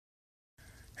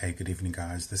Hey, good evening,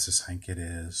 guys. This is Hank. It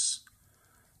is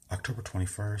October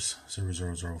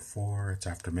 21st, 0004. It's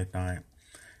after midnight.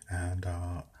 And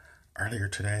earlier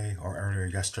today or earlier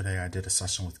yesterday, I did a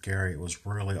session with Gary. It was a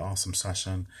really awesome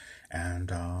session.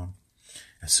 And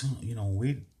as soon,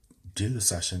 we do the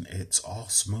session, it's all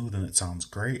smooth and it sounds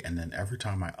great. And then every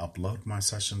time I upload my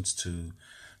sessions to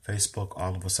Facebook,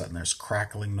 all of a sudden there's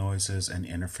crackling noises and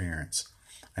interference.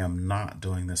 I am not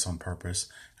doing this on purpose,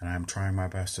 and I'm trying my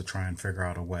best to try and figure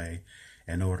out a way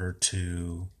in order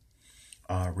to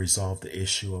resolve the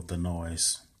issue of the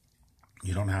noise.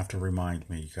 You don't have to remind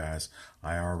me, you guys.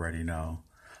 I already know.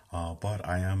 But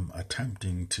I am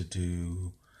attempting to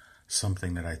do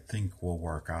something that I think will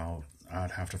work out.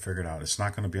 I'd have to figure it out. It's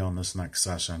not going to be on this next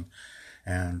session.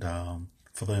 And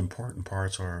for the important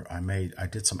parts, I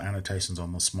did some annotations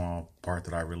on the small part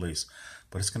that I released,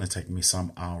 but it's going to take me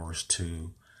some hours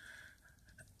to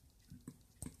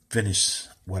finish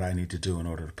what I need to do in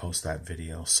order to post that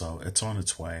video. So it's on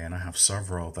its way, and I have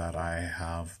several that I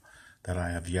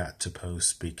have yet to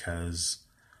post because,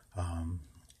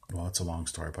 well, it's a long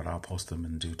story, but I'll post them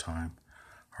in due time.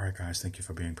 All right, guys, thank you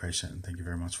for being patient, and thank you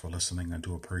very much for listening. I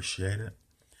do appreciate it.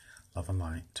 Love and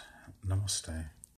light. Namaste.